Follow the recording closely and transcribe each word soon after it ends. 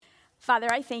Father,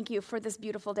 I thank you for this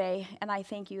beautiful day, and I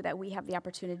thank you that we have the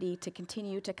opportunity to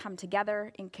continue to come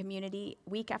together in community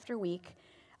week after week,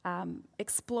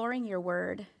 exploring your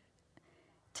word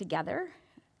together,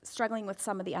 struggling with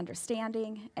some of the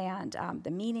understanding and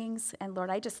the meanings. And Lord,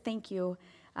 I just thank you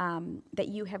that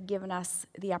you have given us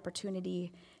the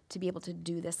opportunity to be able to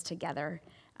do this together.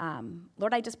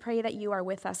 Lord, I just pray that you are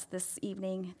with us this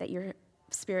evening, that your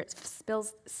Spirit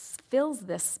fills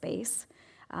this space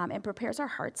and prepares our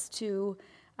hearts to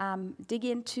dig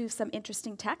into some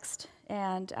interesting text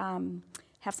and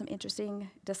have some interesting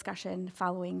discussion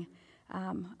following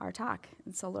our talk.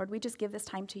 And so, Lord, we just give this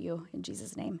time to you in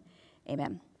Jesus' name.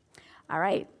 Amen. All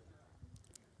right.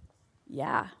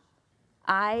 Yeah.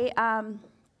 I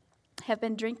have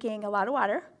been drinking a lot of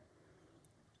water.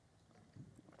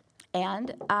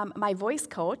 And my voice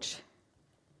coach,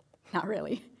 not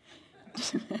really,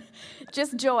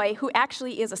 just Joy, who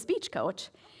actually is a speech coach,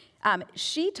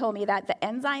 she told me that the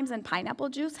enzymes in pineapple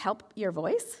juice help your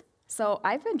voice. So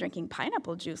I've been drinking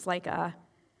pineapple juice like a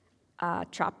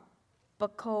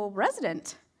tropical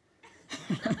resident.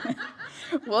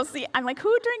 We'll see. I'm like,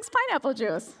 who drinks pineapple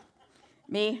juice?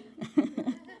 Me.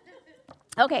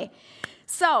 Okay.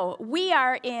 So we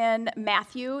are in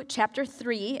Matthew chapter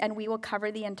 3, and we will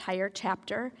cover the entire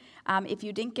chapter. If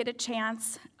you didn't get a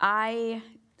chance, I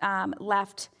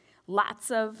left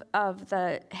lots of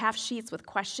the half sheets with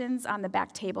questions on the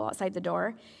back table outside the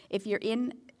door. If you're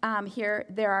in here,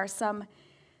 there are some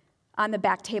on the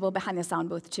back table behind the sound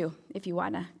booth too, if you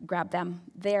want to grab them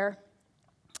there.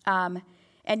 And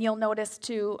you'll notice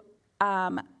too,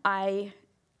 I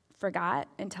forgot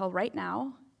until right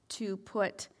now to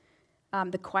put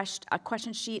a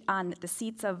question sheet on the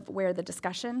seats of where the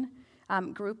discussion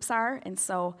groups are, and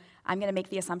so I'm going to make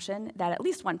the assumption that at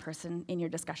least one person in your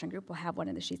discussion group will have one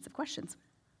of the sheets of questions.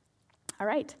 All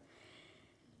right.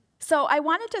 So I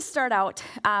wanted to start out,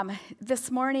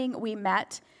 this morning we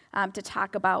met to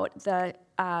talk about the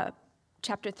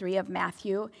chapter 3 of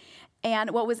Matthew,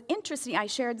 and what was interesting, I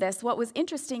shared this, what was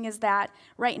interesting is that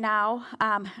right now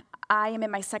I am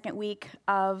in my second week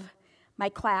of my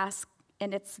class,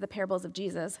 and it's the parables of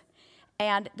Jesus,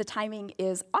 and the timing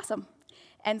is awesome.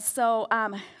 And so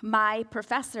my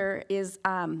professor is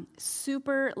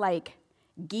super,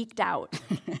 geeked out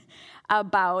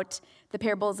about the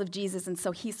parables of Jesus, and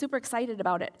so he's super excited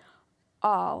about it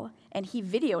all, and he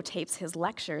videotapes his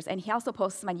lectures, and he also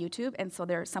posts them on YouTube, and so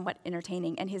they're somewhat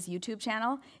entertaining, and his YouTube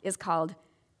channel is called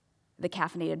The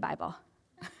Caffeinated Bible.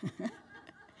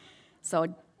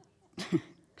 So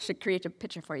should create a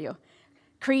picture for you.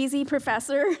 Crazy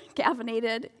professor,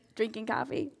 caffeinated, drinking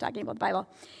coffee, talking about the Bible.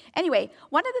 Anyway,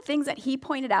 one of the things that he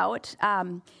pointed out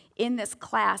in this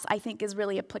class I think is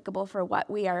really applicable for what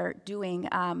we are doing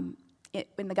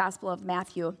in the Gospel of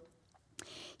Matthew.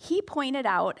 He pointed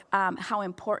out how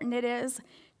important it is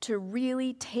to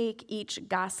really take each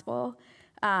gospel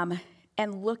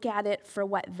and look at it for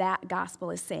what that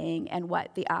gospel is saying and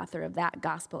what the author of that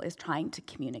gospel is trying to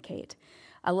communicate.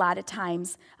 A lot of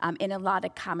times, in a lot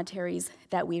of commentaries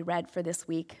that we read for this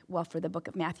week, for the book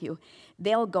of Matthew,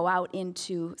 they'll go out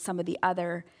into some of the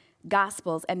other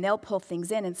Gospels, and they'll pull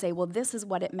things in and say, well, this is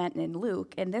what it meant in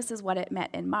Luke, and this is what it meant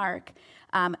in Mark.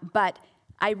 But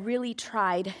I really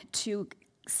tried to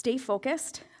stay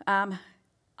focused on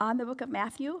the book of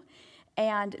Matthew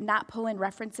and not pull in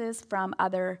references from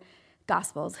other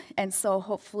Gospels. And so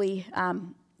hopefully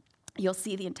you'll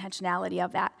see the intentionality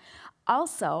of that.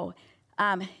 Also,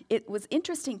 it was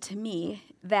interesting to me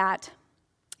that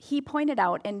he pointed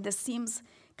out, and this seems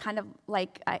kind of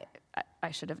like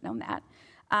I should have known that,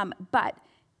 but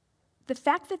the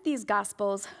fact that these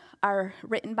Gospels are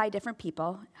written by different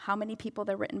people, how many people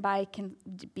they're written by can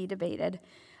be debated,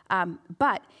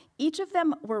 but each of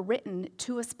them were written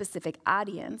to a specific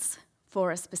audience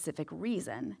for a specific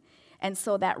reason. And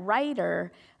so that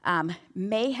writer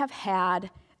may have had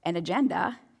an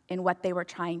agenda in what they were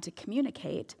trying to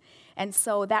communicate. And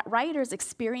so that writer's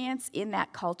experience in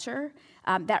that culture,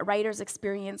 that writer's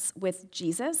experience with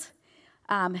Jesus,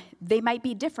 they might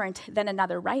be different than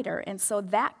another writer. And so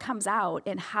that comes out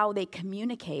in how they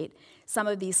communicate some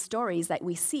of these stories that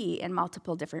we see in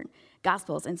multiple different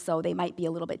Gospels. And so they might be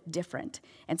a little bit different.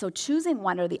 And so choosing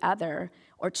one or the other,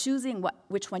 or choosing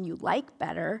which one you like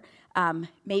better,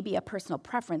 may be a personal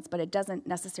preference, but it doesn't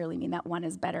necessarily mean that one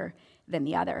is better than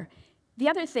the other. The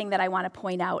other thing that I want to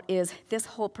point out is this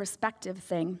whole perspective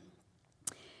thing.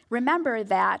 Remember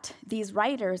that these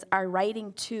writers are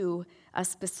writing to a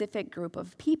specific group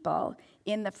of people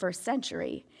in the first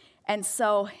century. And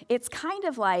so it's kind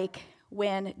of like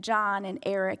when John and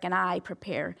Eric and I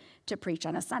prepare to preach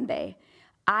on a Sunday.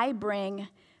 I bring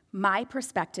my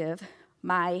perspective,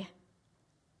 my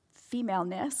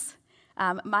femaleness,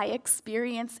 my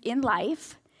experience in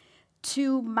life,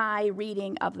 to my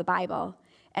reading of the Bible.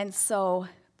 And so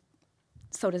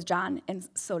does John, and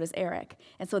so does Eric.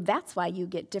 And so that's why you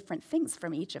get different things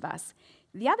from each of us.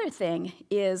 The other thing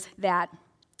is that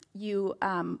you,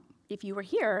 if you were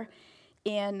here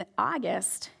in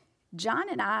August, John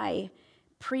and I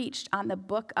preached on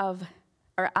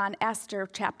on Esther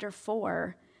chapter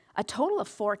 4 a total of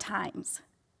 4 times.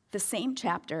 The same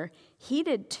chapter. He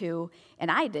did 2, and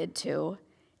I did 2,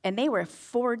 and they were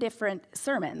 4 different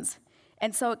sermons.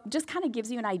 And so it just kind of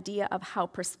gives you an idea of how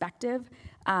perspective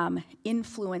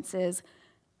influences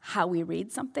how we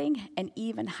read something, and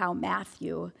even how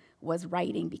Matthew was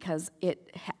writing, because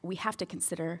we have to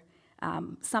consider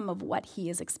some of what he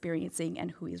is experiencing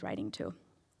and who he's writing to.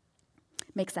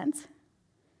 Make sense?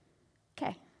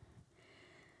 Okay.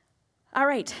 All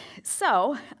right,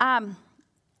 so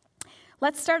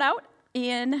let's start out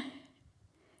in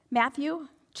Matthew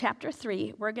chapter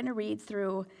 3. We're going to read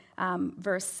through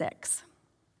verse 6.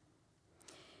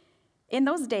 In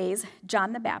those days,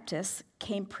 John the Baptist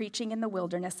came preaching in the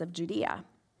wilderness of Judea.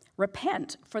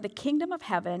 Repent, for the kingdom of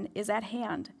heaven is at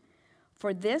hand.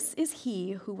 For this is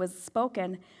he who was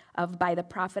spoken of by the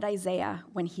prophet Isaiah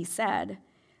when he said,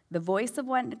 the voice of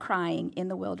one crying in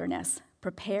the wilderness,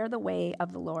 prepare the way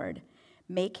of the Lord,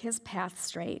 make his path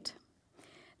straight.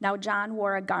 Now John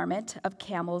wore a garment of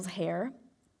camel's hair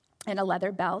and a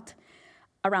leather belt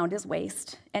around his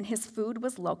waist, and his food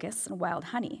was locusts and wild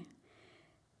honey.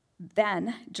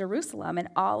 Then Jerusalem and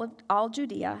all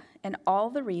Judea and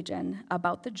all the region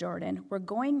about the Jordan were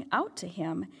going out to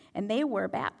him, and they were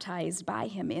baptized by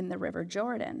him in the river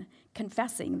Jordan,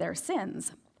 confessing their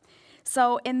sins.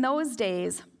 So in those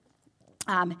days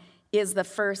is the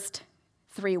first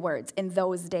 3 words, in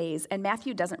those days. And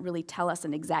Matthew doesn't really tell us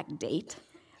an exact date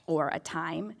or a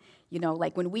time. You know,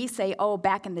 like when we say, oh,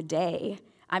 back in the day,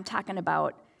 I'm talking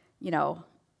about,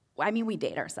 we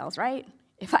date ourselves, right?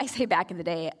 If I say back in the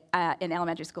day in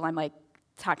elementary school, I'm like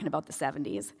talking about the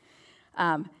 70s.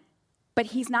 But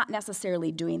he's not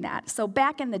necessarily doing that. So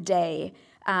back in the day,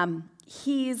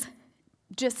 he's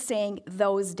just saying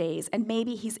those days, and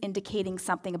maybe he's indicating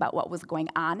something about what was going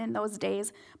on in those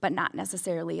days, but not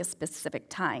necessarily a specific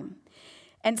time.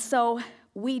 And so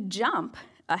we jump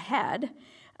ahead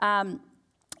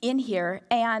in here,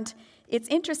 and it's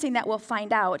interesting that we'll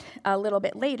find out a little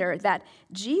bit later that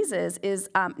Jesus is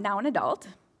now an adult.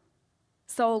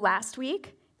 So last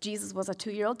week, Jesus was a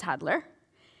 2-year-old toddler.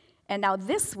 And now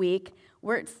this week,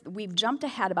 we've jumped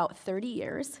ahead about 30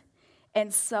 years.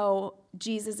 And so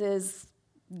Jesus is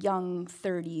young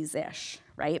 30s-ish,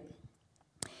 right?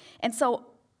 And so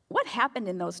what happened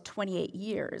in those 28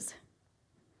 years?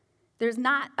 There's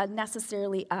not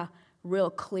necessarily a real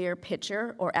clear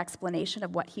picture or explanation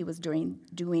of what he was doing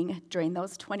during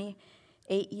those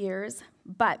 28 years.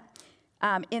 But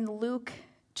in Luke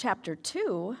chapter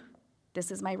 2,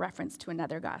 this is my reference to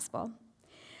another gospel,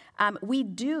 we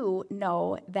do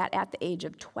know that at the age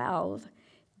of 12,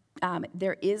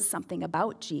 there is something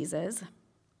about Jesus.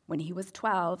 When he was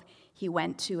 12, he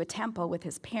went to a temple with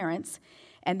his parents,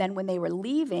 and then when they were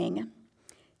leaving,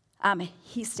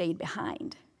 he stayed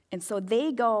behind. And so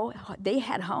they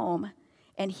head home,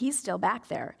 and he's still back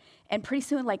there. And pretty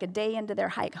soon, like a day into their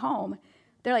hike home,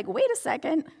 they're like, wait a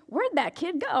second, where'd that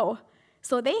kid go?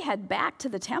 So they head back to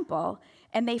the temple,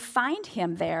 and they find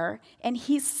him there, and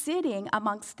he's sitting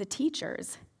amongst the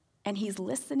teachers, and he's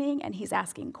listening, and he's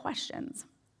asking questions.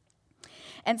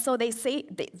 And so they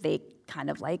kind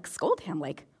of like scold him,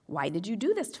 like, why did you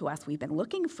do this to us? We've been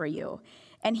looking for you.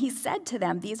 And he said to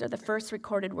them, these are the first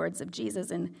recorded words of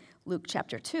Jesus in Luke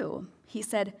chapter 2. He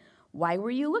said, why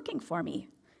were you looking for me?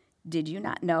 Did you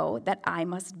not know that I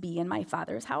must be in my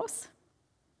Father's house?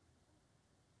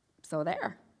 So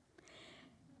there.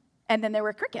 And then there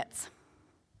were crickets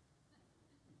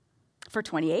for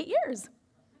 28 years.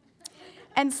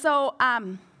 And so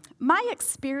my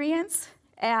experience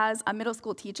as a middle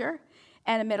school teacher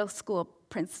and a middle school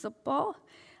principal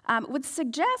would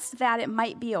suggest that it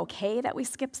might be okay that we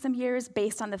skip some years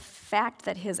based on the fact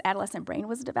that his adolescent brain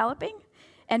was developing,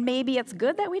 and maybe it's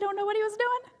good that we don't know what he was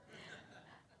doing.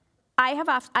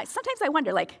 Sometimes I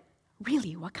wonder, like,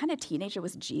 really, what kind of teenager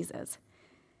was Jesus?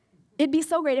 It'd be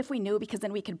so great if we knew, because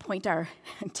then we could point our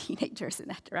teenagers in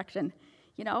that direction,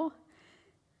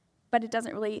 But it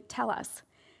doesn't really tell us.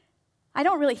 I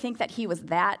don't really think that he was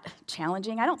that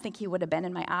challenging. I don't think he would have been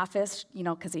in my office,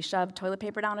 because he shoved toilet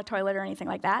paper down a toilet or anything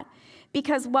like that.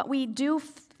 Because what we do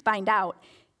find out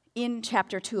in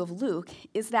chapter 2 of Luke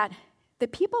is that the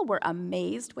people were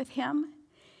amazed with him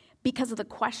because of the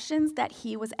questions that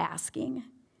he was asking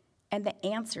and the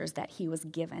answers that he was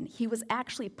given. He was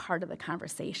actually part of the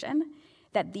conversation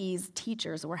that these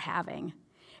teachers were having.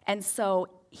 And so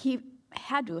he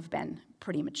had to have been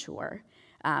pretty mature,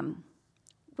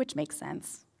 which makes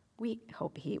sense. We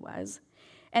hope he was.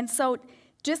 And so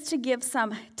just to give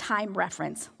some time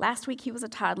reference, last week he was a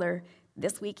toddler.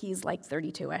 This week he's like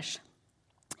 32-ish.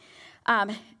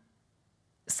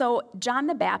 So John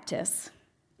the Baptist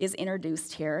is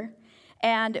introduced here,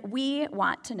 and we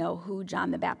want to know who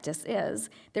John the Baptist is.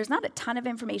 There's not a ton of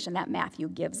information that Matthew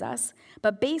gives us,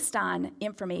 but based on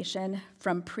information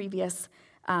from previous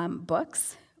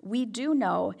books, we do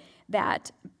know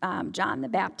that John the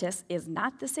Baptist is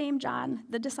not the same John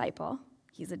the disciple.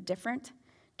 He's a different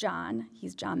John.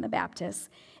 He's John the Baptist,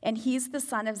 and he's the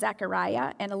son of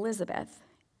Zechariah and Elizabeth.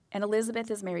 And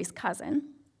Elizabeth is Mary's cousin,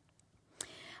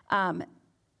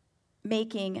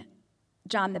 making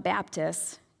John the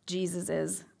Baptist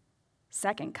Jesus'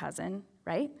 second cousin,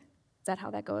 right? Is that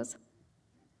how that goes?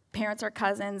 Parents are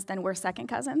cousins, then we're second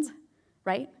cousins,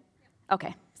 right?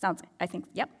 Okay,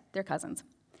 yep, they're cousins.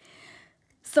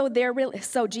 So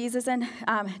so Jesus and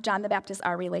John the Baptist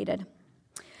are related.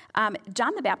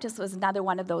 John the Baptist was another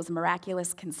one of those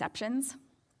miraculous conceptions.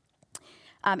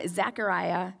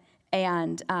 Zechariah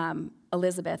and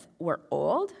Elizabeth were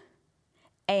old,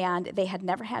 and they had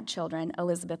never had children.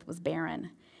 Elizabeth was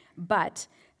barren. But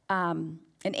an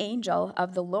angel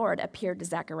of the Lord appeared to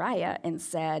Zechariah and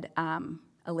said,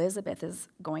 Elizabeth is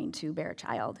going to bear a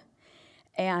child.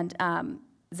 And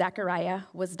Zechariah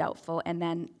was doubtful, and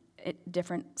then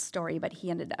different story, but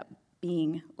he ended up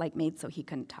being made so he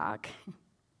couldn't talk.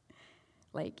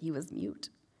 He was mute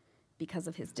because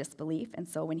of his disbelief. And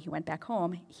so when he went back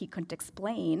home, he couldn't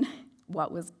explain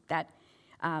what was that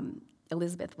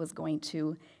Elizabeth was going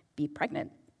to be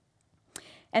pregnant.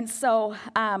 And so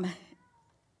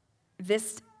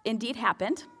this indeed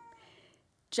happened.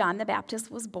 John the Baptist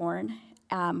was born,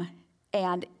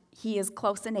 and he is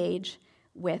close in age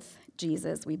with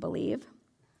Jesus, we believe.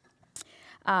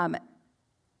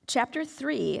 Chapter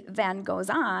 3 then goes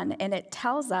on, and it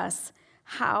tells us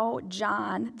how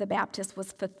John the Baptist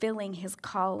was fulfilling his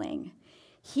calling.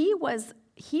 He was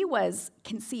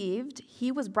conceived,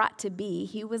 he was brought to be,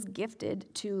 he was gifted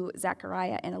to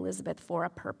Zechariah and Elizabeth for a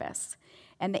purpose.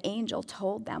 And the angel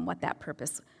told them what that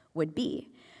purpose would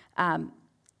be, and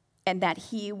that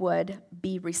he would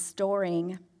be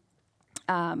restoring,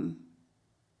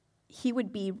 he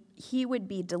would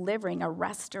be delivering a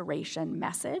restoration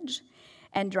message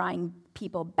and drawing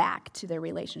people back to their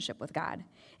relationship with God.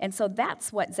 And so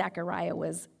that's what Zechariah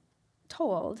was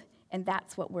told, and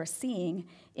that's what we're seeing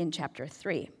in chapter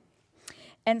 3.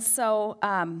 And so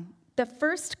the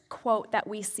first quote that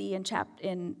we see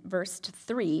in verse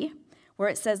 3, where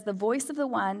it says, "The voice of the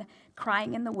one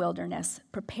crying in the wilderness,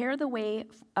 prepare the way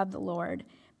of the Lord,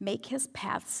 make his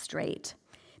path straight."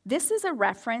 This is a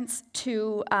reference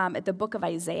to the book of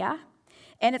Isaiah,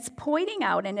 and it's pointing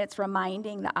out and it's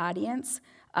reminding the audience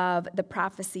of the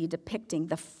prophecy depicting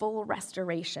the full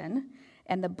restoration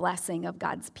and the blessing of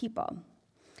God's people.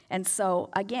 And so,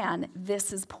 again,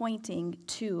 this is pointing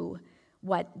to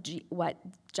what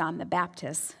John the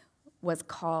Baptist was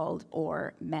called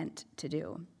or meant to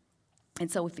do. And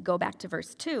so if you go back to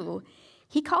verse 2,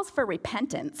 he calls for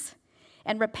repentance.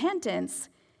 And repentance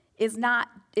is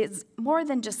more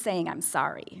than just saying, I'm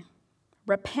sorry.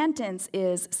 Repentance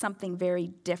is something very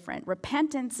different.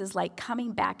 Repentance is like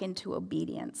coming back into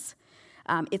obedience.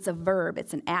 It's a verb,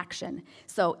 it's an action.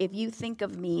 So if you think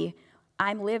of me,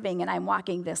 I'm living and I'm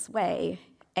walking this way,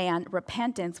 and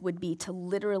repentance would be to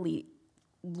literally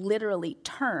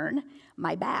turn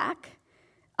my back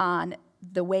on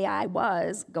the way I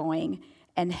was going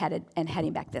and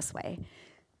heading back this way.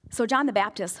 So John the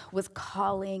Baptist was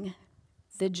calling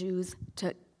the Jews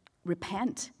to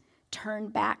repent, turn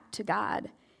back to God.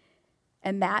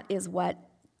 And that is what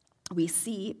we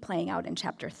see playing out in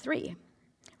chapter 3.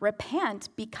 Repent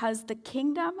because the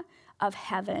kingdom of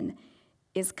heaven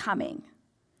is coming,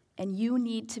 and you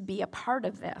need to be a part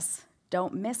of this.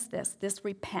 Don't miss this. This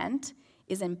repent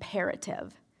is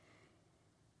imperative.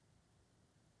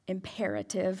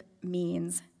 Imperative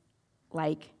means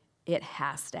it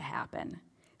has to happen.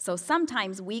 So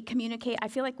sometimes we communicate, I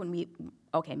feel like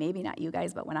maybe not you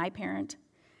guys, but when I parent,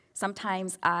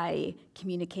 sometimes I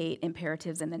communicate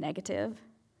imperatives in the negative.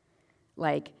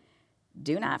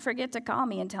 Do not forget to call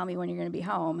me and tell me when you're going to be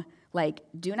home.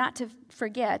 Do not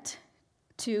forget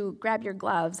to grab your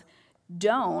gloves.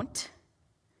 Don't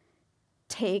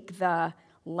take the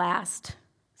last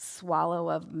swallow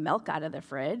of milk out of the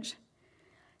fridge.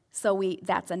 So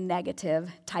that's a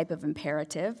negative type of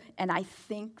imperative, and I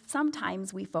think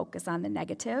sometimes we focus on the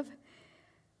negative.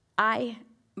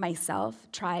 My myself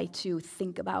try to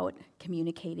think about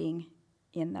communicating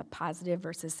in the positive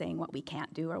versus saying what we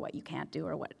can't do or what you can't do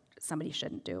or what somebody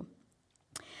shouldn't do.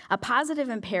 A positive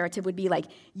imperative would be like,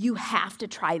 you have to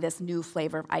try this new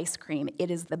flavor of ice cream.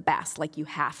 It is the best, like you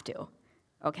have to,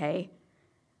 okay?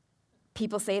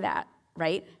 People say that,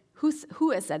 right?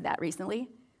 Who has said that recently?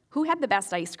 Who had the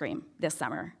best ice cream this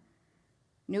summer?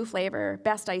 New flavor,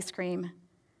 best ice cream.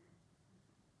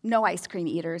 No ice cream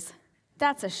eaters.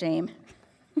 That's a shame.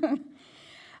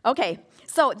 Okay,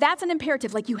 so that's an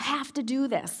imperative, like you have to do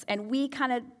this, and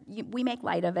we make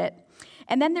light of it.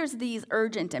 And then there's these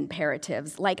urgent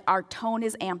imperatives, like our tone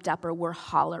is amped up or we're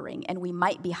hollering, and we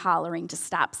might be hollering to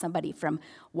stop somebody from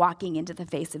walking into the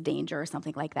face of danger or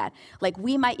something like that. Like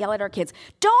we might yell at our kids,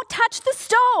 "Don't touch the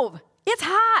stove, it's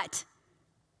hot."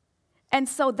 And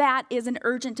so that is an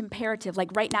urgent imperative,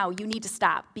 like right now you need to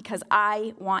stop because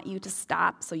I want you to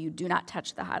stop so you do not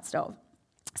touch the hot stove.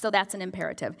 So that's an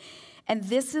imperative. And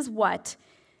this is what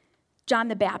John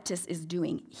the Baptist is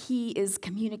doing. He is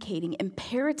communicating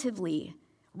imperatively,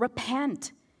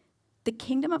 repent. The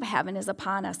kingdom of heaven is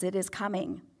upon us. It is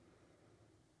coming.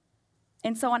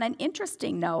 And so on an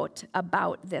interesting note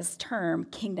about this term,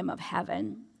 kingdom of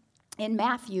heaven, in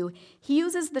Matthew, he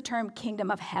uses the term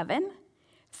kingdom of heaven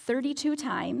 32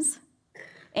 times,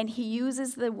 and he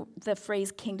uses the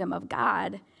phrase kingdom of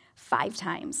God 5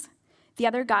 times. The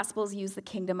other Gospels use the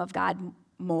kingdom of God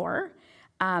more,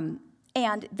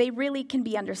 and they really can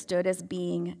be understood as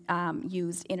being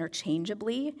used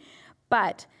interchangeably.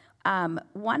 But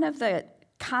one of the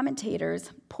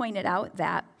commentators pointed out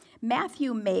that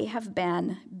Matthew may have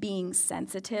been being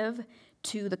sensitive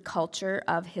to the culture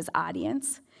of his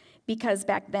audience, because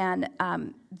back then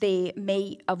they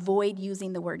may avoid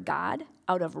using the word God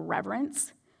out of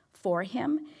reverence for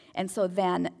him, and so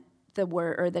then the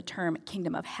word or the term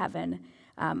kingdom of heaven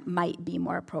might be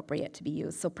more appropriate to be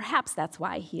used. So perhaps that's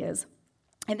why he is.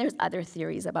 And there's other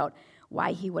theories about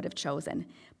why he would have chosen.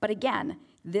 But again,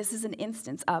 this is an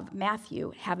instance of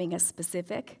Matthew having a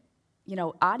specific,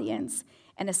 audience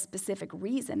and a specific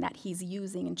reason that he's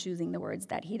using and choosing the words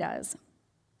that he does.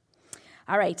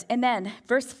 All right, and then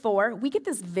verse 4, we get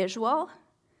this visual,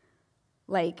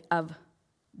 of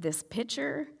this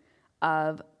picture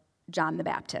of John the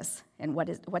Baptist, and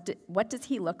what does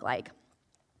he look like?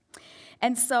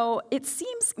 And so it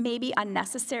seems maybe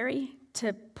unnecessary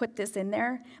to put this in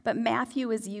there, but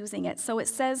Matthew is using it. So it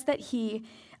says that he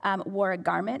wore a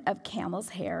garment of camel's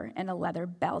hair and a leather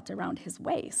belt around his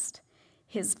waist.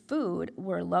 His food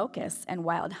were locusts and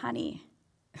wild honey.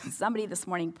 Somebody this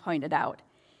morning pointed out,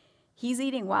 he's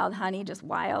eating wild honey, just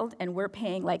wild, and we're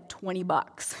paying like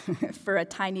 $20 for a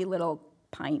tiny little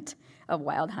pint of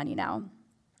wild honey now.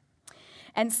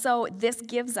 And so this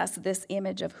gives us this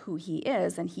image of who he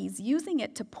is, and he's using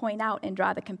it to point out and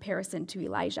draw the comparison to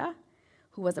Elijah,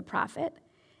 who was a prophet,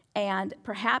 and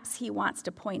perhaps he wants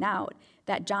to point out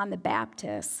that John the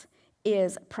Baptist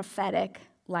is prophetic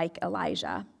like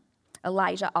Elijah.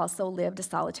 Elijah also lived a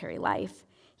solitary life.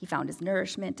 He found his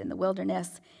nourishment in the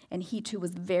wilderness, and he too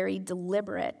was very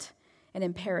deliberate and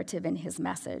imperative in his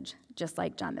message, just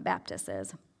like John the Baptist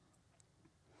is.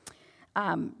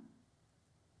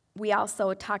 We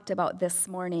also talked about this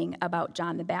morning about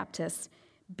John the Baptist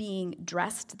being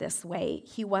dressed this way.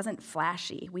 He wasn't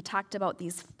flashy. We talked about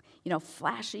these,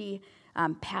 flashy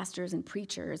pastors and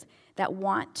preachers that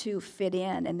want to fit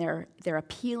in, and they're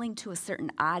appealing to a certain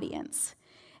audience.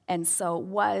 And so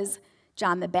was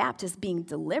John the Baptist being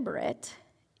deliberate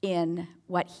in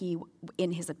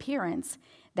his appearance,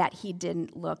 that he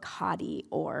didn't look haughty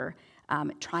or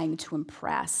trying to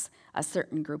impress a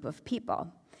certain group of people?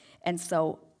 And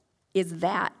so is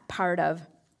that part of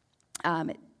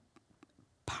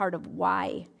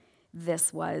why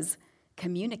this was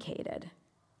communicated?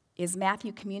 Is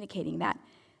Matthew communicating that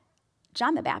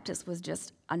John the Baptist was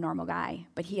just a normal guy,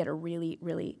 but he had a really,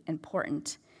 really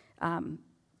important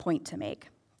point to make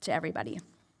to everybody?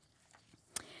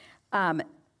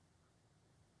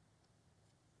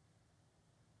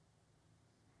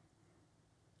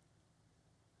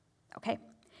 Okay,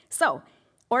 so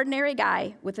ordinary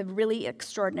guy with a really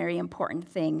extraordinary, important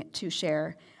thing to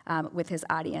share with his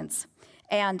audience.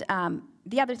 And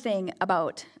the other thing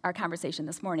about our conversation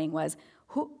this morning was,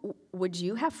 who would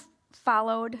you have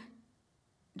followed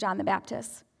John the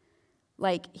Baptist?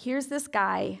 Here's this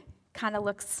guy, kind of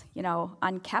looks,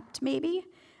 unkept maybe,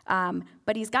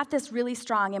 but he's got this really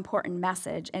strong, important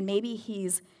message, and maybe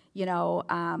he's got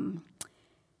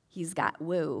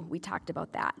woo. We talked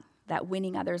about that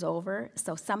winning others over,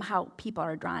 so somehow people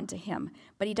are drawn to him,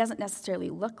 but he doesn't necessarily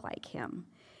look like him.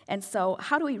 And so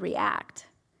how do we react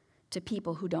to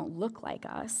people who don't look like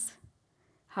us?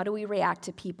 How do we react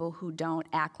to people who don't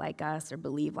act like us or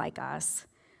believe like us?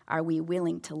 Are we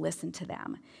willing to listen to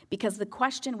them? Because the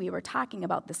question we were talking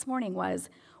about this morning was,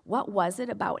 what was it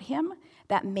about him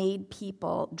that made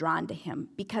people drawn to him?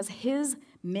 Because his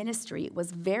ministry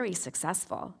was very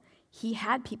successful. He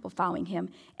had people following him,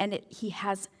 and he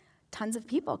has tons of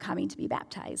people coming to be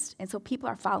baptized. And so people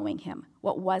are following him.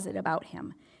 What was it about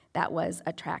him that was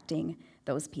attracting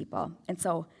those people? And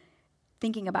so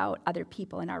thinking about other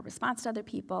people and our response to other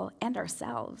people and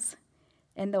ourselves.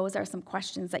 And those are some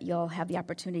questions that you'll have the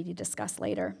opportunity to discuss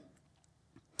later.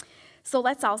 So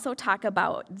let's also talk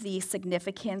about the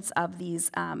significance of these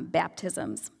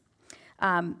baptisms.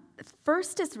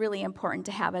 First, it's really important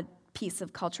to have a piece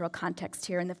of cultural context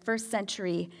here. In the first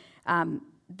century,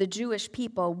 the Jewish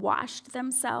people washed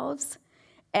themselves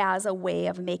as a way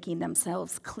of making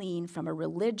themselves clean from a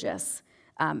religious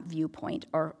viewpoint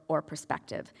or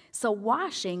perspective. So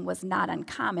washing was not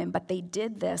uncommon, but they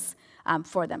did this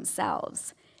for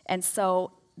themselves. And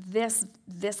so this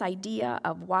idea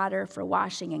of water for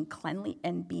washing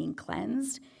and being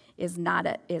cleansed is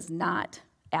not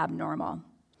abnormal.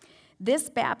 This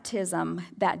baptism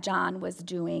that John was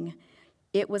doing,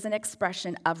 it was an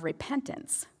expression of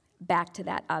repentance, back to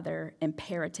that other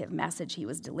imperative message he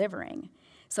was delivering.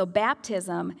 So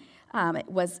baptism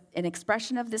was an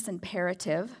expression of this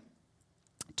imperative,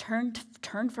 turn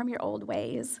from your old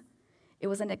ways. It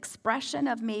was an expression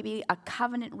of maybe a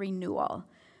covenant renewal.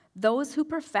 Those who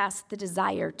professed the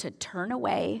desire to turn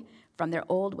away from their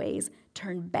old ways,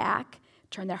 turn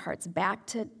their hearts back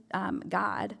to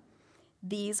God,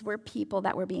 these were people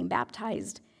that were being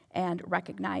baptized and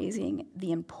recognizing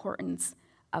the importance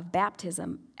of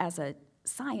baptism as a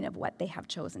sign of what they have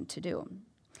chosen to do.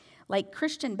 Like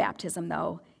Christian baptism,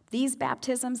 though, these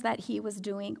baptisms that he was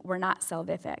doing were not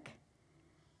salvific.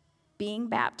 Being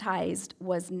baptized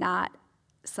was not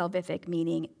salvific,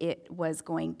 meaning it was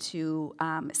going to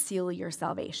seal your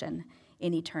salvation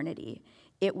in eternity.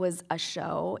 It was a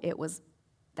show.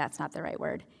 That's not the right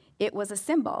word. It was a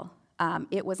symbol.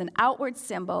 It was an outward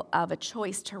symbol of a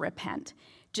choice to repent,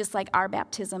 just like our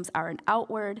baptisms are an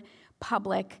outward,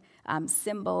 public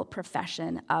symbol,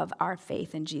 profession of our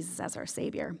faith in Jesus as our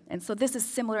Savior. And so this is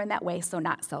similar in that way, so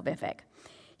not salvific.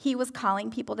 He was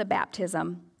calling people to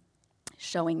baptism,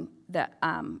 showing the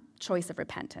choice of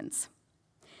repentance.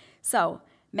 So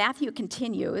Matthew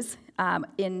continues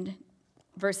in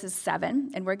verses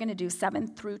 7, and we're going to do 7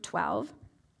 through 12.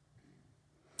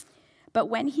 But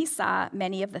when he saw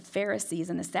many of the Pharisees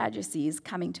and the Sadducees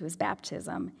coming to his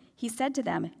baptism, he said to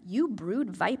them, "You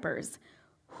brood vipers,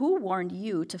 who warned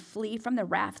you to flee from the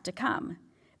wrath to come?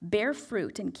 Bear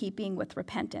fruit in keeping with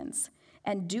repentance,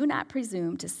 and do not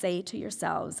presume to say to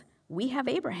yourselves, 'We have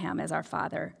Abraham as our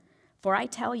father.' For I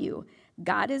tell you,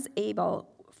 God is able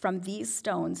from these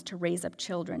stones to raise up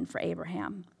children for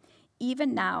Abraham.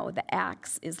 Even now the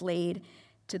axe is laid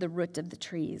to the root of the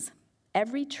trees.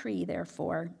 Every tree,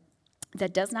 therefore,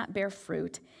 that does not bear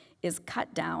fruit is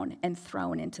cut down and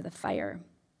thrown into the fire.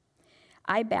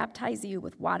 I baptize you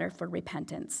with water for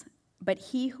repentance, but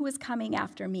he who is coming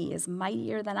after me is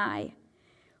mightier than I,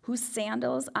 whose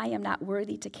sandals I am not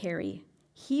worthy to carry.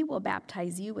 He will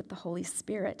baptize you with the Holy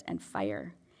Spirit and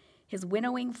fire. His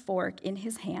winnowing fork in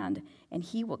his hand, and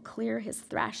he will clear his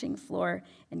thrashing floor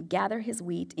and gather his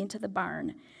wheat into the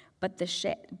barn, but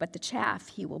the chaff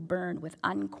he will burn with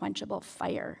unquenchable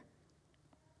fire."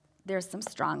 There's some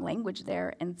strong language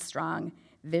there and strong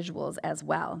visuals as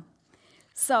well.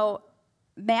 So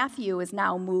Matthew is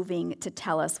now moving to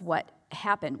tell us what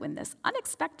happened when this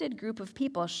unexpected group of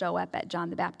people show up at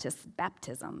John the Baptist's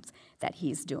baptisms that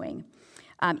he's doing.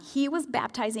 He was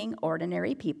baptizing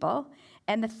ordinary people,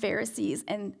 and the Pharisees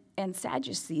and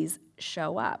Sadducees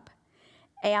show up.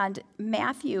 And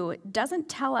Matthew doesn't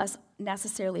tell us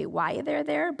necessarily why they're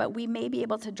there, but we may be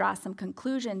able to draw some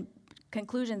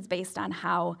conclusions based on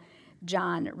how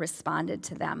John responded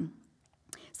to them.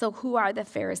 So who are the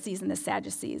Pharisees and the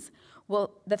Sadducees?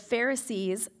 Well, the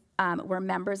Pharisees were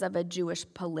members of a Jewish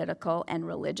political and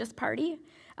religious party,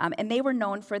 and they were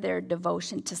known for their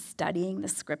devotion to studying the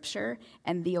scripture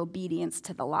and the obedience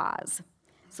to the laws.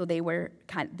 So they knew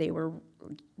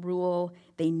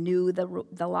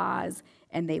the laws,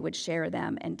 and they would share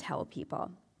them and tell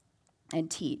people and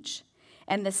teach.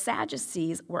 And the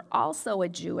Sadducees were also a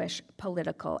Jewish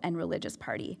political and religious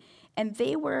party, and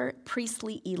they were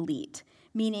priestly elite,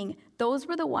 meaning those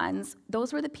were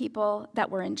the people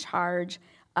that were in charge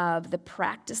of the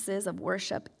practices of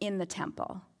worship in the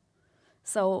temple.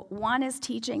 So one is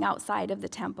teaching outside of the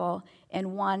temple,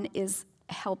 and one is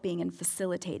helping and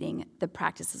facilitating the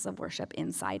practices of worship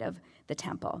inside of the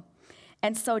temple.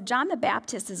 And so John the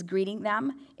Baptist is greeting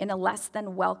them in a less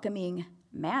than welcoming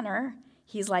manner.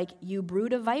 He's like, you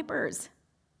brood of vipers.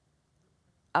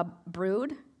 A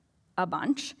brood, a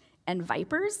bunch, and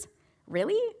vipers?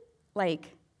 Really?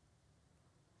 Like,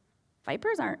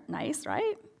 vipers aren't nice,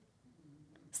 right?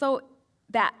 So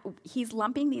that he's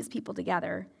lumping these people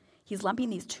together. He's lumping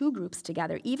these two groups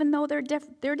together. Even though they're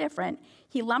different,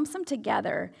 he lumps them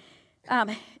together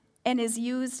and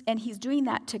he's doing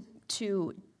that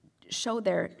to show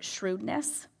their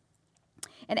shrewdness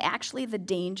and actually the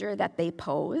danger that they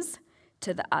pose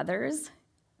to the others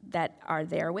that are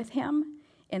there with him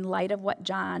in light of what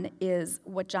John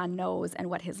knows and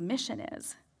what his mission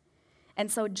is. And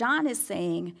so John is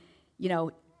saying,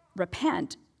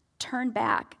 repent, turn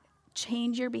back,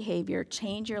 change your behavior,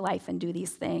 change your life, and do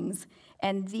these things.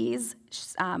 And these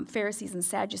Pharisees and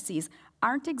Sadducees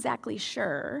aren't exactly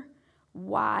sure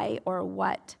why or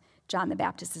what John the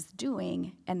Baptist is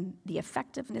doing and the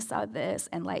effectiveness of this,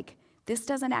 and this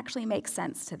doesn't actually make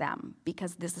sense to them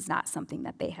because this is not something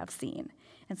that they have seen.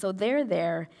 And so they're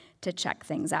there to check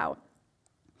things out.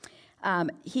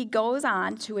 He goes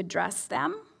on to address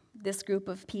them, this group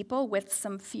of people, with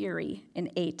some fury in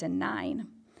 8 and 9.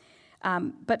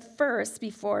 But first,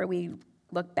 before we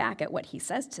look back at what he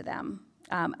says to them,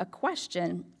 a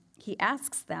question he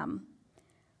asks them: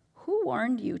 who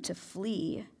warned you to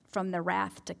flee from the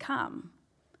wrath to come?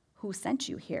 Who sent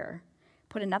you here?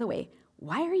 Put another way,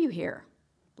 why are you here?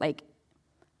 I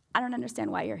don't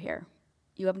understand why you're here.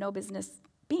 You have no business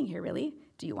being here, really.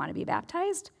 Do you want to be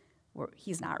baptized?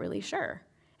 He's not really sure.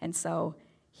 And so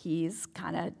he's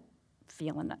kind of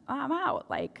feeling, I'm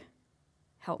out,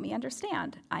 help me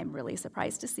understand. I'm really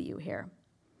surprised to see you here.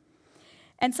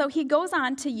 And so he goes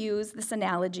on to use this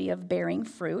analogy of bearing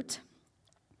fruit.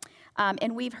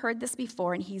 And we've heard this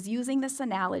before, and he's using this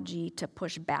analogy to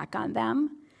push back on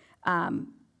them,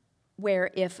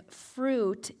 where if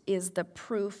fruit is the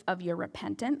proof of your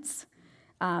repentance,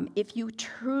 if you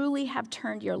truly have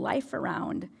turned your life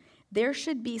around, there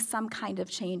should be some kind of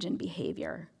change in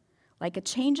behavior. Like a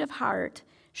change of heart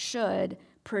should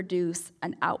produce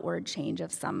an outward change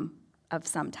of some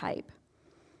type.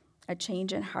 A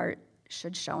change in heart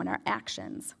should show in our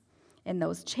actions. And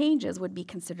those changes would be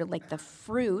considered like the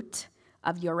fruit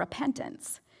of your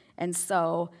repentance. And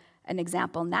so, an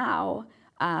example now,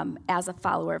 as a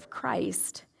follower of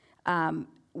Christ,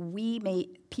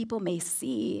 people may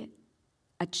see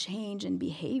a change in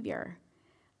behavior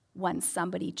once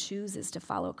somebody chooses to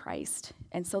follow Christ.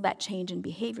 And so that change in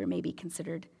behavior may be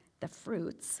considered the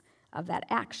fruits of that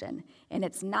action. And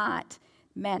it's not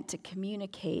meant to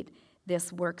communicate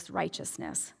this works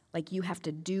righteousness, like you have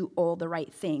to do all the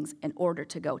right things in order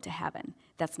to go to heaven.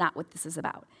 That's not what this is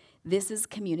about. This is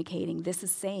communicating, this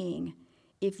is saying,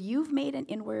 if you've made an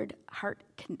inward heart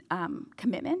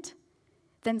commitment,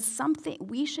 then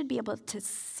we should be able to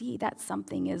see that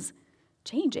something is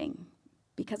changing.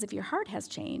 Because if your heart has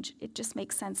changed, it just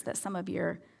makes sense that some of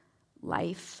your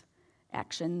life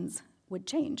actions would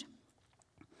change.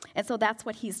 And so that's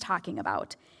what he's talking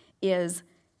about, is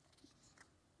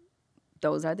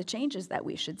those are the changes that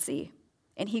we should see.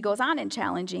 And he goes on in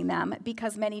challenging them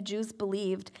because many Jews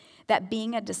believed that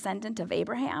being a descendant of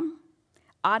Abraham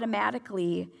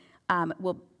automatically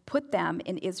will put them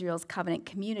in Israel's covenant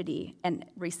community and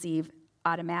receive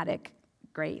automatic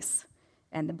grace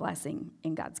and the blessing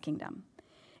in God's kingdom.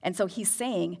 And so he's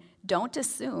saying, don't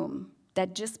assume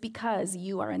that just because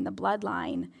you are in the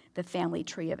bloodline, the family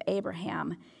tree of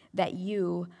Abraham, that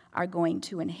you are going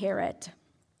to inherit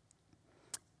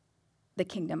the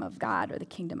kingdom of God or the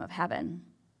kingdom of heaven.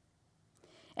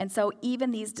 And so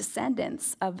even these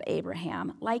descendants of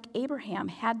Abraham, like Abraham,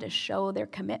 had to show their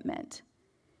commitment.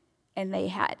 And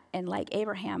like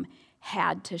Abraham,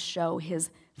 had to show his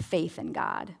faith in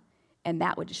God. And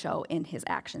that would show in his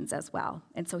actions as well.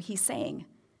 And so he's saying,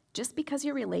 just because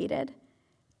you're related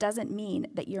doesn't mean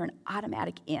that you're an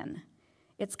automatic in.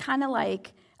 It's kind of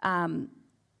like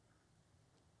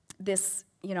this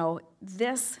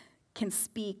can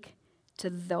speak to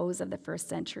those of the first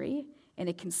century, and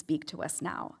it can speak to us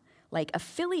now. Like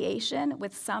affiliation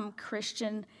with some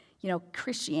Christian,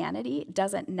 Christianity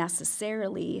doesn't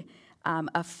necessarily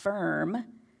affirm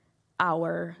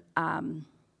our,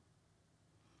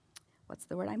 what's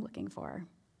the word I'm looking for?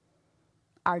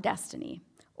 Our destiny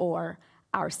or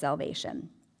our salvation.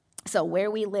 So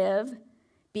where we live,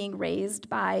 being raised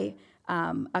by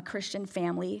a Christian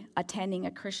family, attending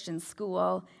a Christian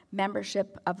school,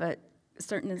 membership of a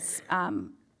certain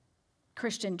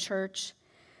Christian church,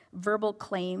 verbal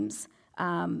claims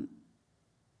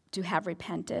to have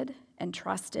repented and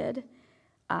trusted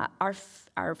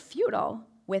are futile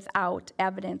without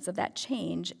evidence of that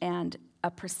change and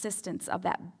a persistence of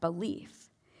that belief.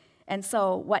 And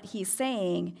so what he's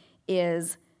saying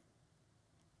is,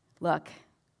 look,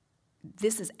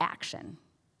 this is action.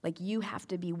 Like, you have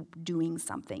to be doing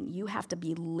something. You have to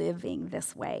be living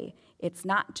this way. It's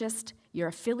not just your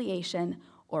affiliation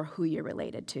or who you're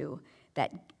related to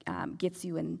that gets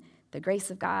you in the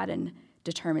grace of God and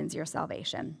determines your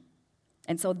salvation.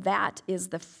 And so that is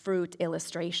the fruit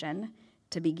illustration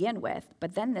to begin with.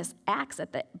 But then this axe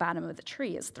at the bottom of the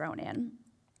tree is thrown in.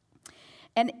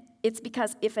 And it's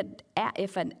because if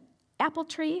an apple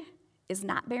tree is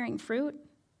not bearing fruit,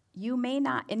 you may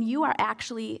not, and you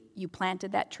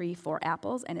planted that tree for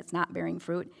apples and it's not bearing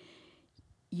fruit,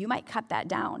 you might cut that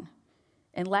down.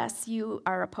 Unless you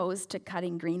are opposed to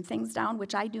cutting green things down,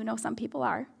 which I do know some people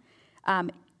are,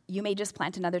 you may just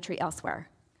plant another tree elsewhere.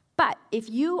 But if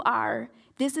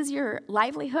this is your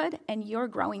livelihood and you're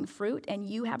growing fruit and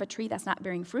you have a tree that's not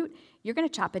bearing fruit, you're going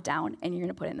to chop it down and you're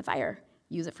going to put it in the fire,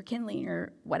 use it for kindling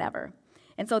or whatever.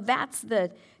 And so that's the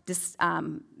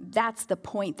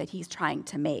point that he's trying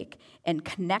to make, and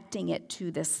connecting it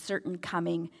to this certain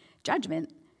coming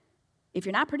judgment. If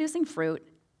you're not producing fruit,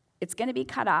 it's going to be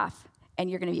cut off and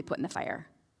you're going to be put in the fire.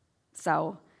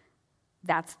 So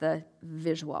that's the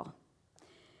visual.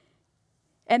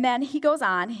 And then he goes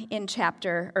on in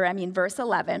verse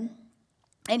 11,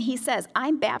 and he says,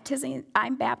 I'm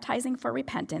baptizing for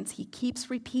repentance. He keeps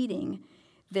repeating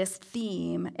this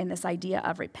theme and this idea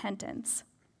of repentance.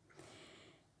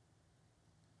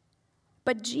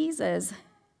 But Jesus,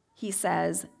 he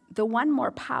says, the one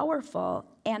more powerful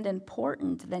and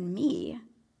important than me,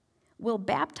 will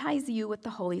baptize you with the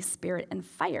Holy Spirit and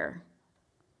fire.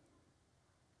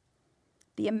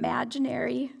 The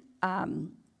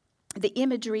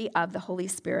imagery of the Holy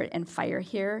Spirit and fire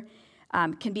here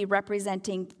can be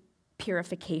representing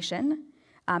purification,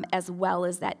 as well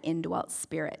as that indwelt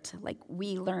spirit. Like,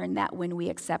 we learn that when we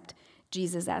accept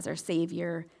Jesus as our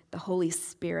Savior, the Holy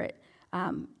Spirit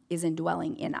is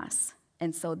indwelling in us.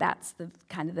 And so that's the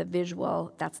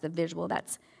visual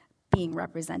that's being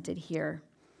represented here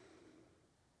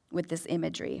with this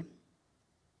imagery.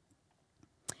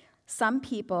 Some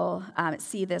people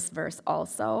see this verse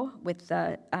also with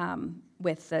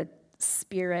the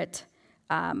Spirit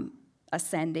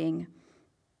ascending.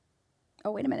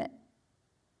 Oh, wait a minute.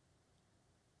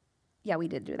 Yeah, we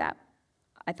did do that.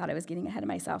 I thought I was getting ahead of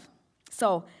myself.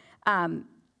 So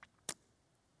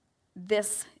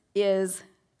this is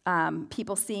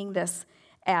people seeing this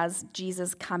as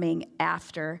Jesus coming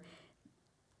after,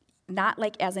 not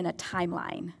like as in a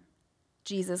timeline.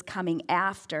 Jesus coming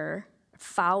after,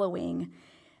 following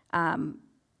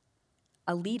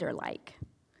a leader like.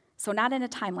 So not in a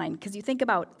timeline, because you think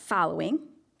about following,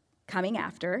 coming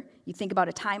after, you think about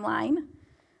a timeline,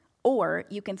 or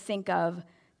you can think of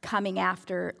coming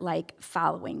after like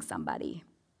following somebody.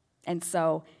 And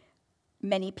so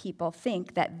many people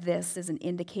think that this is an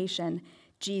indication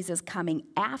Jesus coming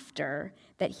after,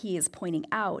 that he is pointing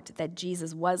out that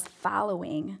Jesus was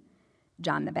following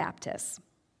John the Baptist.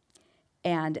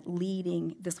 And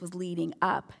this was leading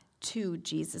up to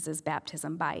Jesus'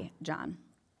 baptism by John.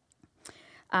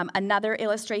 Another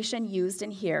illustration used in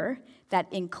here that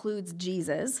includes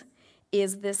Jesus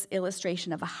is this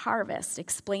illustration of a harvest,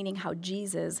 explaining how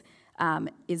Jesus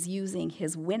is using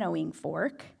his winnowing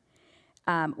fork,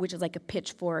 which is like a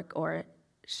pitchfork or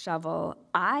shovel.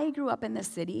 I grew up in the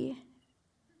city,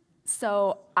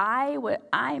 so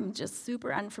I'm just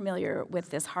super unfamiliar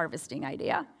with this harvesting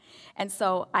idea. And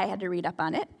so I had to read up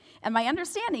on it. And my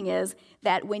understanding is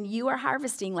that when you are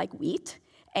harvesting like wheat,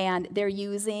 and they're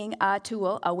using a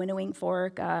tool, a winnowing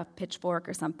fork, a pitchfork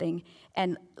or something,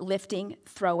 and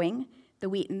throwing the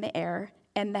wheat in the air,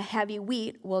 and the heavy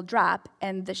wheat will drop,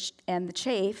 and the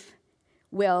chaff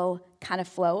will kind of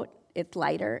float. It's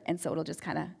lighter, and so it'll just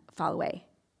kind of fall away.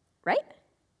 Right?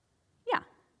 Yeah.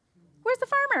 Where's the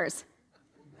farmers?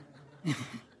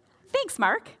 Thanks,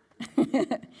 Mark.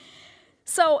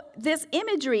 So this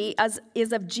imagery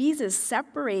is of Jesus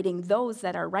separating those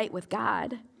that are right with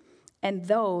God and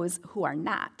those who are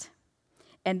not.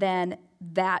 And then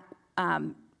that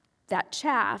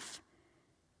chaff,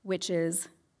 which is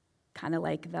kind of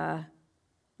like the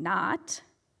knot,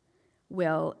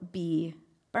 will be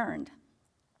burned.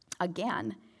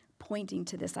 Again, pointing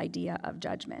to this idea of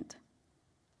judgment.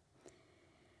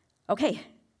 Okay,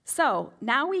 so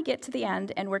now we get to the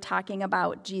end, and we're talking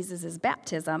about Jesus'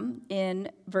 baptism in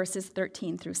verses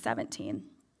 13 through 17.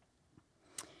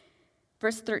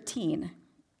 Verse 13,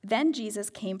 then Jesus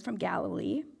came from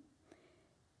Galilee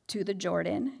to the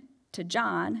Jordan to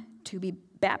John to be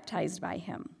baptized by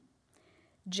him.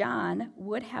 John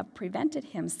would have prevented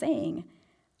him, saying,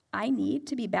 I need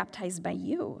to be baptized by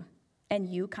you, and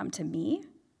you come to me?"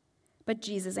 But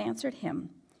Jesus answered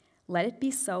him, "Let it be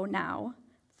so now,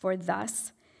 for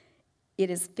thus it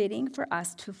is fitting for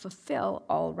us to fulfill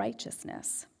all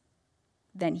righteousness."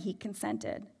 Then he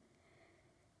consented.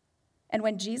 And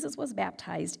when Jesus was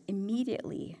baptized,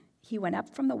 immediately he went up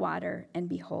from the water, and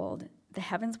behold, the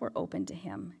heavens were opened to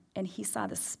him, and he saw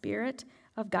the Spirit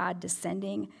of God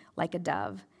descending like a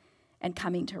dove and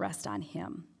coming to rest on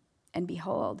him. And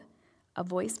behold, a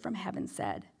voice from heaven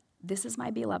said, "This is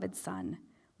my beloved Son,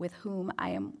 with whom I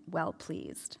am well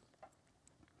pleased."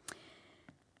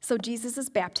 So Jesus'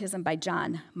 baptism by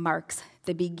John marks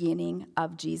the beginning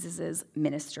of Jesus'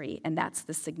 ministry, and that's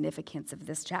the significance of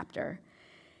this chapter.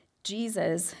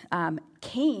 Jesus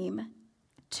came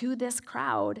to this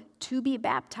crowd to be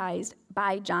baptized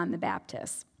by John the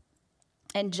Baptist.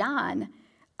 And John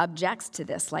objects to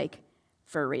this, like,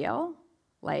 for real?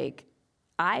 Like,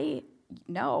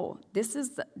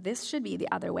 this should be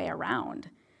the other way around.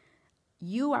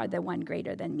 You are the one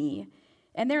greater than me.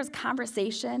 And there's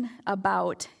conversation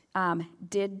about,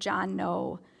 did John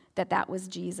know that was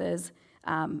Jesus?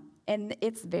 And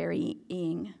it's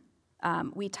varying.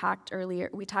 We talked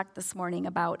this morning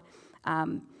about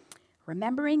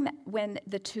remembering that when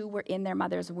the two were in their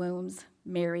mother's wombs,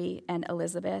 Mary and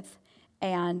Elizabeth,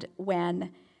 and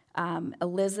when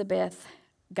Elizabeth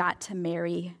got to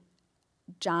Mary,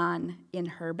 John in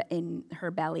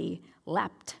her belly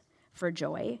leapt for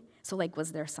joy. So, like,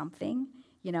 was there something,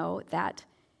 that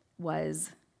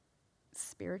was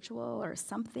spiritual or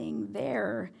something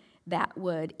there that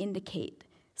would indicate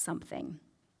something?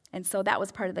 And so that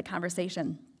was part of the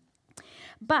conversation.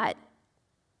 But,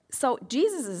 so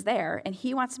Jesus is there, and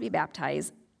he wants to be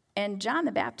baptized, and John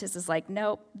the Baptist is like,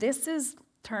 "Nope, this is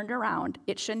turned around.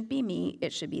 It shouldn't be me.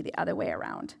 It should be the other way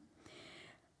around."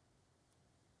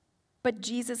 But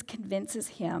Jesus convinces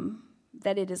him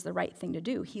that it is the right thing to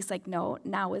do. He's like, "No,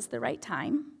 now is the right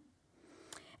time."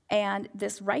 And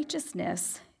this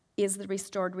righteousness is the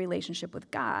restored relationship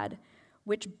with God,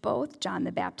 which both John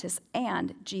the Baptist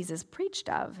and Jesus preached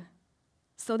of.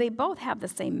 So they both have the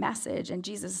same message, and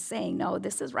Jesus is saying, "No,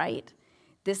 this is right.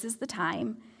 This is the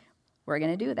time. We're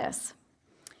going to do this."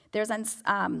 There's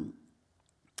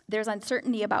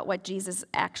uncertainty about what Jesus is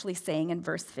actually saying in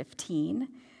verse 15,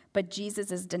 but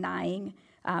Jesus is denying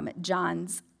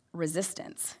John's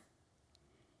resistance.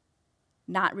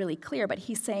 Not really clear, but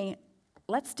he's saying,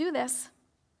 "Let's do this.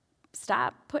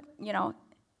 Stop,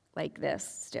 like this,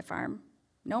 stiff arm.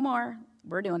 No more.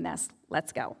 We're doing this.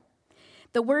 Let's go."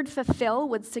 The word fulfill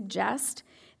would suggest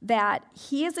that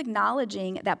he is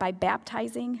acknowledging that by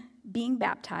being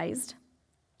baptized,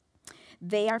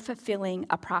 they are fulfilling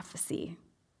a prophecy.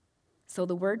 So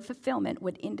the word fulfillment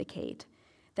would indicate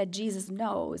that Jesus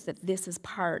knows that this is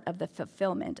part of the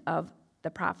fulfillment of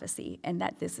the prophecy and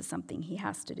that this is something he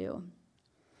has to do.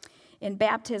 In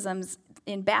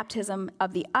baptism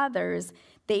of the others,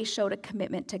 they showed a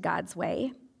commitment to God's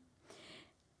way.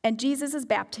 And Jesus'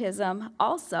 baptism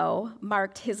also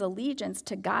marked his allegiance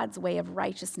to God's way of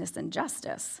righteousness and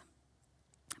justice,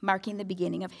 marking the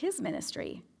beginning of his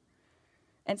ministry.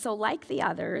 And so, like the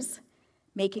others,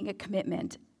 making a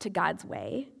commitment to God's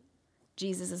way,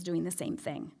 Jesus is doing the same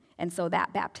thing. And so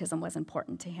that baptism was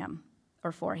important to him,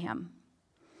 or for him.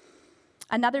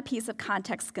 Another piece of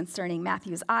context concerning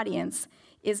Matthew's audience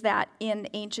is that in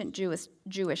ancient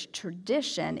Jewish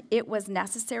tradition, it was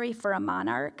necessary for a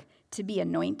monarch to be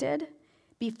anointed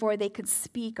before they could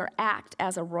speak or act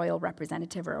as a royal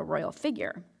representative or a royal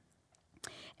figure.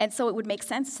 And so it would make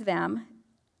sense to them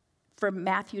for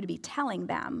Matthew to be telling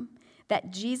them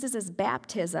that Jesus'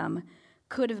 baptism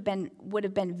would have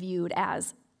been viewed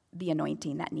as the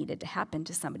anointing that needed to happen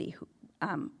to somebody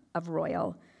of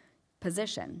royal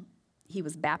position. He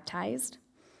was baptized,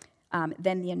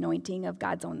 then the anointing of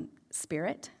God's own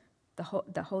Spirit,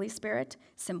 the Holy Spirit,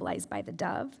 symbolized by the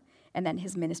dove, and then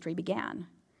his ministry began.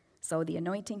 So the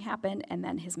anointing happened, and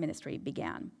then his ministry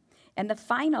began. And the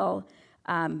final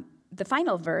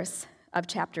verse of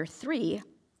chapter 3,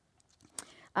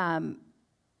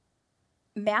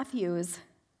 Matthew's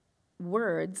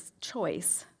words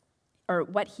choice, or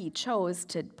what he chose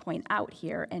to point out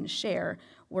here and share,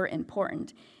 were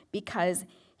important because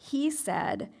he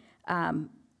said,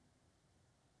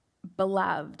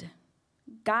 "Beloved."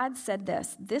 God said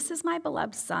this is my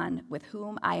beloved Son with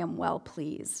whom I am well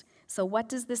pleased. So what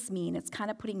does this mean? It's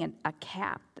kind of putting a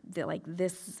cap, like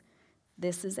this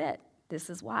is it. This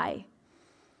is why.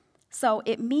 So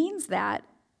it means that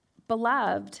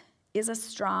beloved is a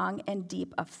strong and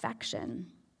deep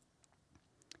affection.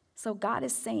 So God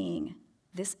is saying,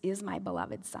 this is my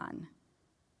beloved Son.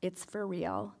 It's for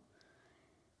real.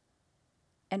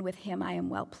 And with him I am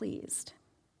well pleased.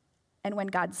 And when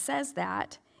God says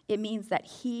that, it means that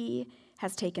he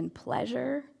has taken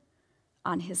pleasure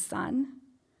on his son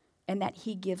and that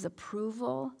he gives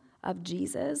approval of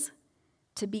Jesus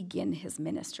to begin his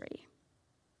ministry.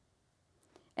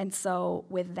 And so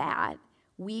with that,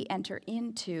 we enter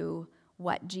into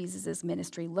what Jesus'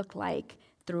 ministry looked like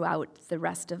throughout the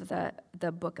rest of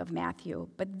the book of Matthew.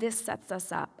 But this sets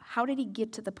us up. How did he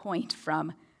get to the point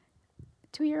from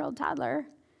 2-year-old toddler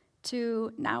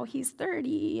to now he's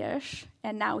 30-ish,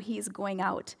 and now he's going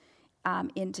out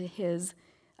into his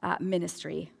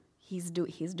ministry? He's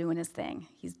doing his thing.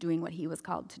 He's doing what he was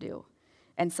called to do.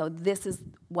 And so this is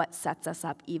what sets us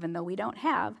up, even though we don't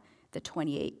have the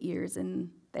 28 years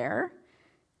in there.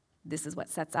 This is what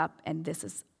sets up, and this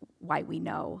is why we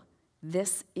know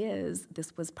this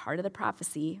was part of the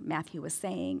prophecy Matthew was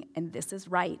saying, and this is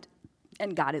right,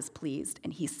 and God is pleased,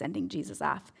 and he's sending Jesus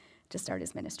off to start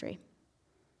his ministry.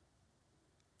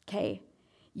 Okay,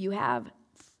 you have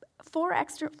four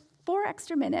extra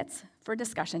minutes for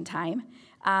discussion time.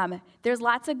 There's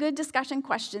lots of good discussion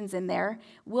questions in there.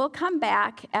 We'll come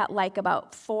back at like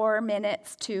about 4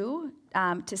 minutes to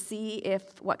see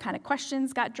what kind of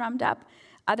questions got drummed up.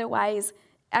 Otherwise,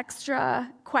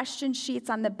 extra question sheets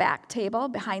on the back table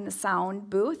behind the sound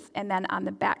booth, and then on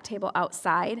the back table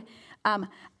outside.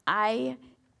 I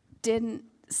didn't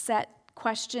set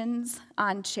questions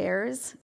on chairs